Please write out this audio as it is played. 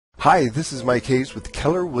Hi, this is Mike Hayes with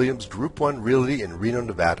Keller Williams Group 1 Realty in Reno,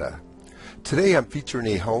 Nevada. Today I'm featuring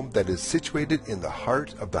a home that is situated in the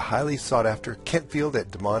heart of the highly sought-after Kentfield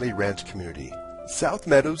at Damonte Ranch community. South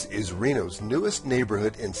Meadows is Reno's newest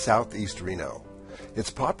neighborhood in southeast Reno.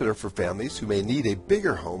 It's popular for families who may need a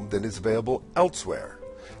bigger home than is available elsewhere.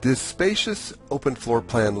 This spacious, open floor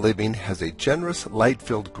plan living has a generous,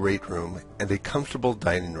 light-filled great room and a comfortable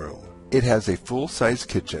dining room. It has a full-size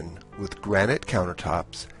kitchen with granite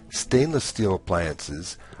countertops, stainless steel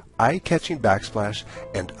appliances, eye-catching backsplash,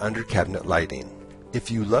 and under-cabinet lighting.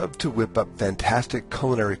 If you love to whip up fantastic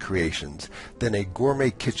culinary creations, then a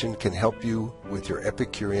gourmet kitchen can help you with your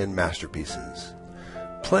epicurean masterpieces.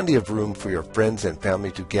 Plenty of room for your friends and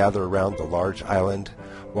family to gather around the large island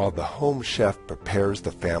while the home chef prepares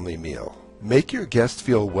the family meal. Make your guests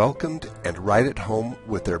feel welcomed and right at home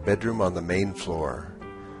with their bedroom on the main floor.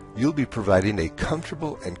 You'll be providing a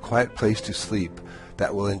comfortable and quiet place to sleep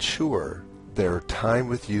that will ensure their time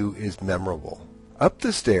with you is memorable. Up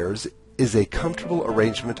the stairs is a comfortable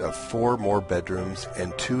arrangement of 4 more bedrooms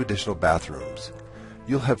and 2 additional bathrooms.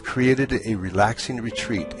 You'll have created a relaxing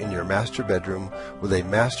retreat in your master bedroom with a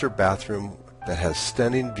master bathroom that has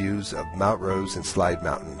stunning views of Mount Rose and Slide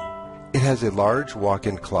Mountain. It has a large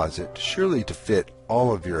walk-in closet, surely to fit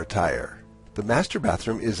all of your attire. The master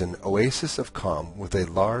bathroom is an oasis of calm with a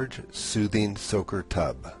large, soothing soaker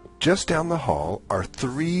tub. Just down the hall are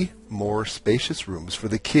 3 more spacious rooms for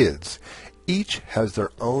the kids. Each has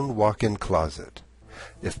their own walk-in closet.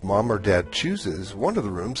 If mom or dad chooses, one of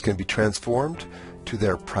the rooms can be transformed to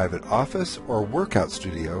their private office or workout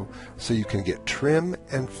studio so you can get trim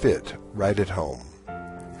and fit right at home.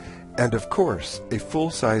 And of course, a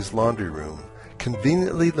full-size laundry room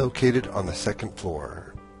conveniently located on the 2nd floor.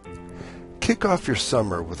 Kick off your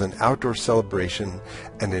summer with an outdoor celebration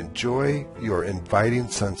and enjoy your inviting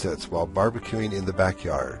sunsets while barbecuing in the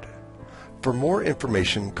backyard. For more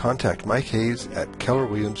information, contact Mike Hayes at Keller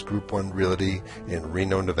Williams Group 1 Realty in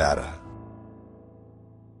Reno, Nevada.